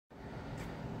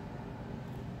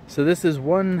So this is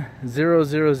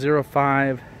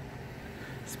 10005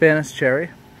 Spanish Cherry.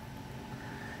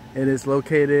 It is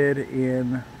located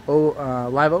in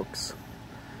Live Oaks.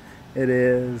 It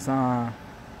is on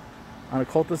a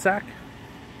cul-de-sac.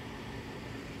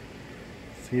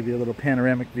 Let's give you a little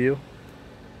panoramic view.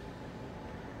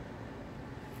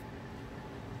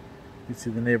 You see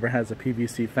the neighbor has a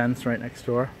PVC fence right next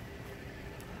door.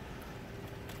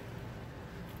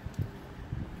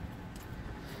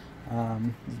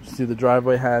 You see the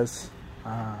driveway has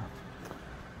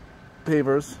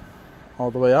pavers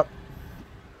all the way up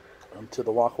to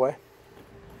the walkway.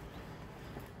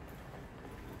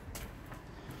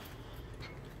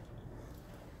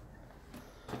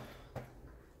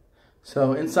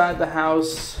 So inside the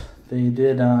house, they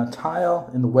did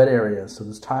tile in the wet areas. So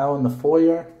there's tile in the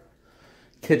foyer,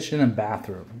 kitchen, and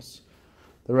bathrooms.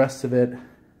 The rest of it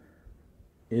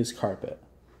is carpet.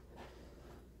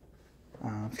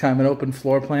 It's kind of an open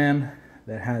floor plan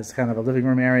that has kind of a living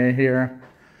room area here.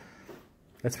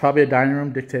 That's probably a dining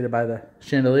room dictated by the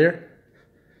chandelier.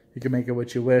 You can make it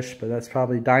what you wish, but that's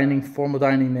probably dining, formal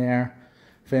dining there,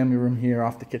 family room here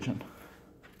off the kitchen.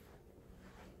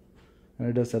 And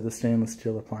it does have the stainless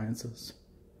steel appliances.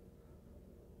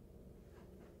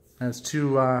 It has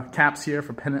two caps here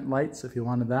for pendant lights if you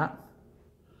wanted that.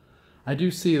 I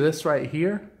do see this right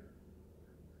here.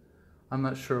 I'm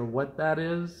not sure what that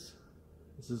is.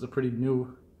 This is a pretty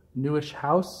newish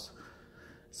house,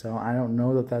 so I don't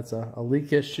know that that's a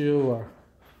leak issue or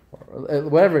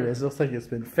whatever it is. It looks like it's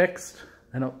been fixed.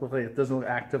 I don't look like it doesn't look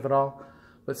active at all,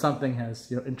 but something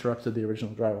has interrupted the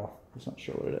original drywall. I'm just not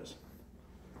sure what it is.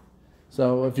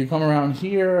 So if you come around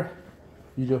here,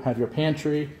 you do have your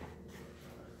pantry.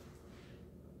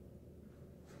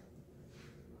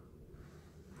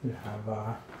 You have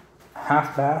a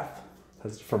half bath.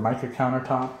 That's for mica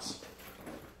countertops.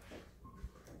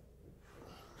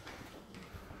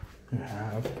 You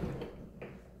have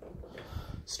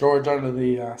storage under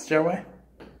the stairway.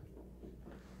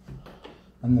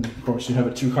 And then, of course, you have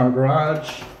a two-car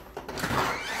garage.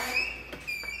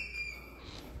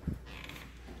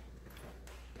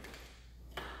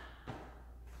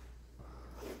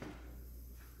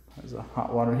 There's a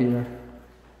hot water heater.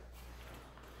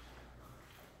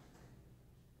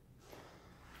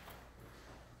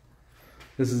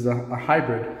 This is a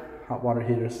hybrid hot water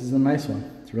heater. This is a nice one.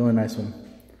 It's a really nice one.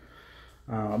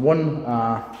 One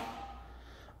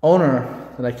owner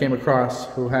that I came across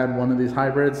who had one of these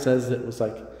hybrids says it was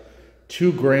like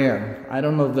 $2 grand. I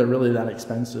don't know if they're really that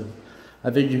expensive. I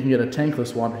think you can get a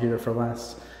tankless water heater for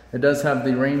less. It does have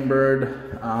the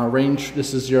Rainbird range.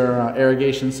 This is your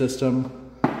irrigation system,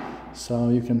 so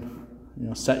you can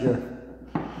set your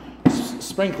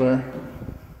sprinkler.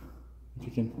 If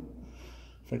you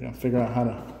can figure out how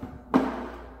to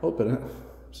open it,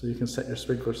 so you can set your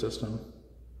sprinkler system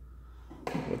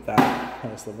with that.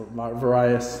 That's the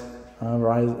Verizon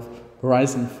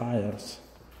Fios.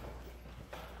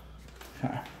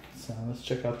 Okay, so let's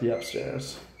check out the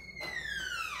upstairs.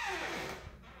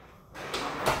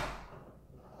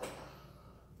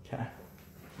 Okay.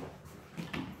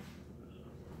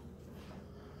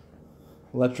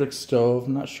 Electric stove.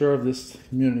 I'm not sure if this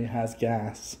community has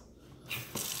gas.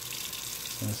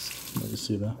 Let me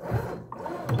see the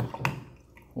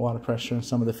water pressure and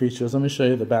some of the features. Let me show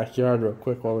you the backyard real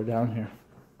quick while we're down here.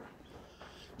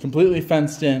 Completely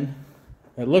fenced in.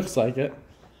 It looks like it.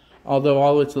 Although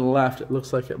all the way to the left, it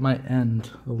looks like it might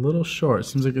end a little short. It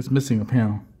seems like it's missing a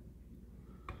panel.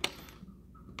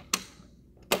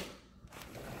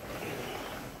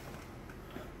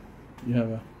 You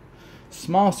have a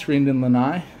small screened-in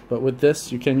lanai, but with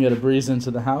this, you can get a breeze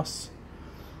into the house.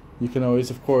 You can always,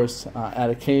 of course, add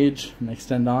a cage and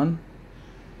extend on.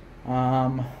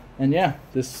 And yeah,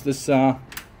 this looks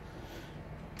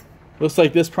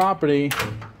like this property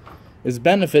is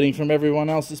benefiting from everyone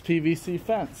else's PVC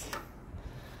fence.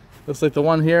 Looks like the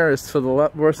one here is for the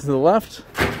person to the left.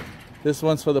 This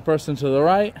one's for the person to the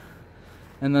right.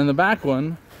 And then the back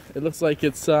one, it looks like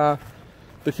it's the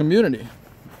community.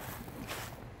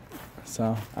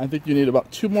 So I think you need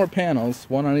about 2 more panels,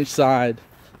 one on each side,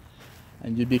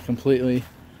 and you'd be completely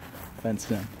fenced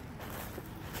in.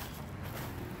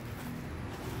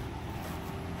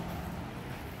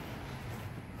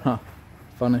 Huh,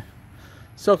 funny.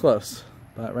 So close,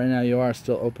 but right now you are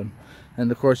still open.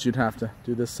 And of course you'd have to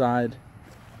do this side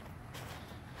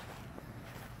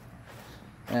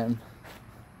and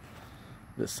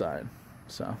this side.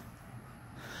 So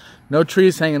no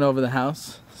trees hanging over the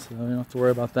house, so you don't have to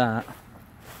worry about that.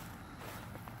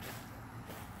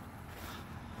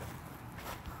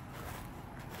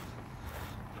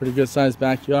 Pretty good sized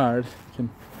backyard. Can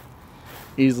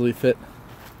easily fit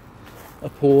a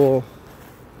pool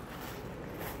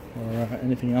or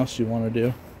anything else you want to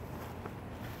do.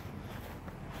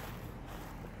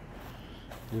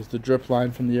 There's the drip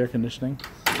line from the air conditioning.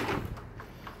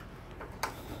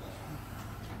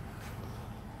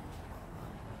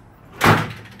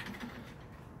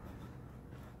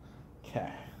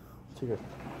 Okay, take a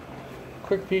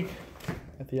quick peek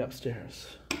at the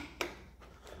upstairs.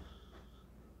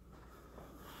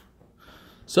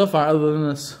 So far, other than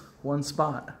this one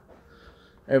spot,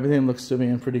 everything looks to be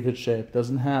in pretty good shape.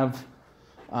 Doesn't have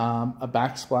a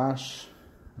backsplash.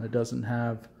 It doesn't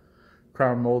have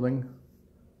crown molding.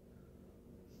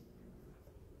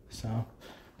 So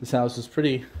this house is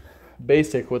pretty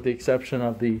basic with the exception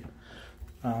of the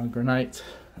granite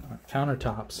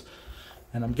countertops.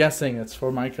 And I'm guessing it's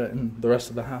Formica in the rest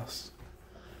of the house.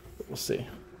 But we'll see.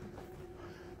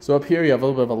 So up here you have a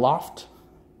little bit of a loft.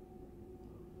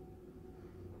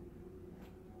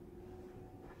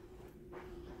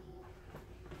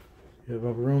 You have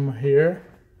a room here.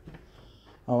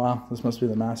 Oh wow, this must be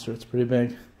the master. It's pretty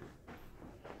big.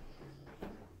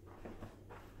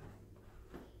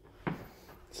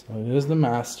 So it is the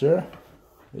master.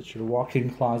 It's your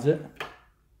walk-in closet.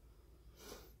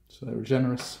 So they were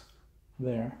generous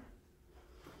there.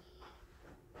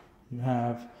 You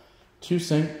have 2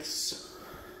 sinks,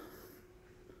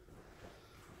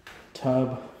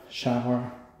 tub,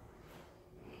 shower,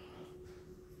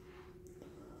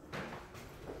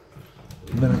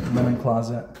 linen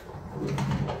closet.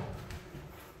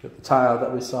 Get the tile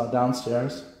that we saw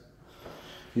downstairs.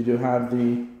 You do have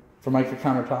the Formica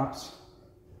countertops.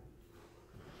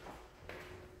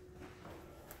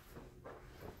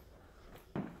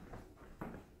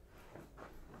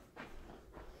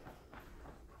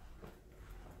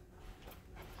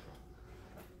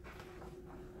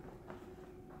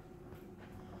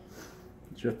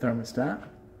 It's your thermostat.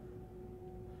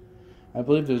 I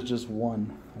believe there's just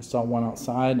one. I saw one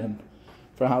outside, and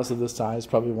for a house of this size,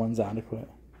 probably one's adequate.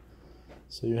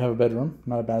 So you have a bedroom,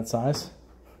 not a bad size.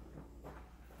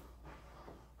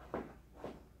 So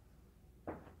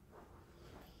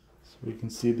we can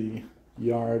see the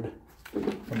yard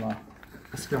from a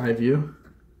sky view.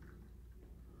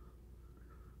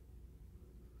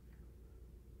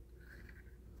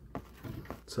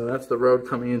 So that's the road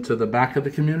coming into the back of the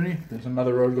community. There's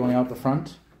another road going out the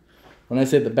front. When I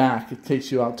say the back, it takes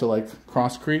you out to like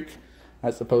Cross Creek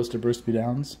as opposed to Bruceby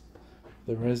Downs.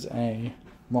 There is a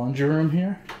laundry room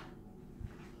here.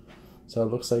 So it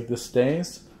looks like this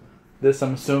stays. This,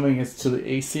 I'm assuming, is to the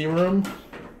AC room.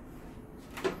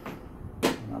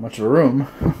 Not much of a room,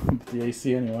 but the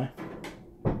AC anyway.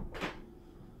 And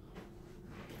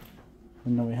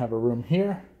then we have a room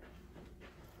here.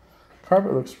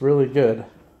 Carpet looks really good.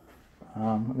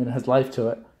 I mean, it has life to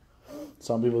it.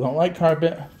 Some people don't like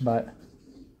carpet, but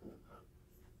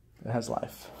it has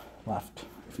life left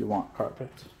if you want carpet.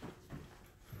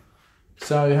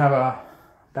 So you have a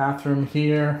bathroom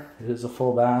here. It is a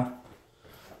full bath.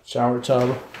 Shower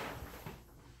tub.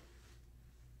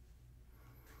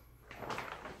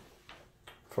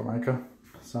 Formica.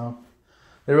 So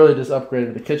they really just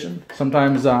upgraded the kitchen.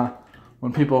 Sometimes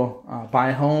when people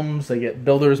buy homes, they get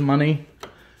builder's money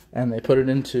and they put it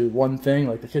into one thing,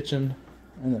 like the kitchen,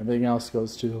 and then everything else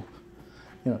goes to, you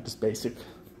know, just basic.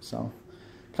 So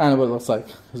kind of what it looks like,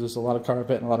 because there's a lot of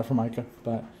carpet and a lot of Formica,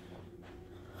 but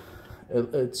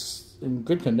it's in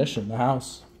good condition, the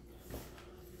house,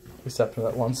 except for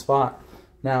that one spot.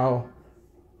 Now,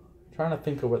 I'm trying to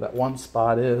think of where that one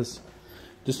spot is.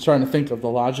 Just trying to think of the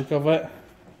logic of it.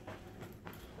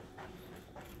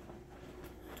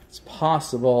 It's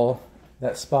possible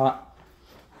that spot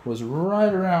was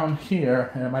right around here,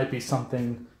 and it might be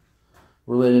something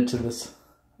related to this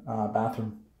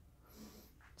bathroom.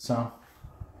 So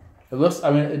it looks,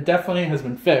 I mean, it definitely has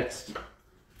been fixed,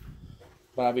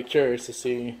 but I'd be curious to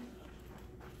see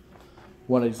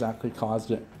what exactly caused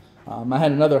it. I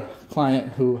had another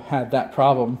client who had that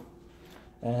problem,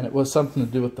 and it was something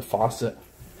to do with the faucet.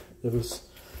 It was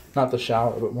not the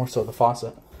shower, but more so the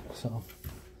faucet. So,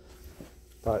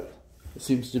 but it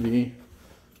seems to be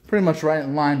pretty much right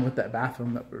in line with that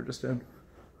bathroom that we were just in.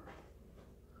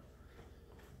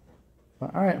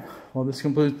 But, all right, well, this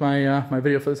concludes my my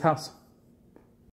video for this house.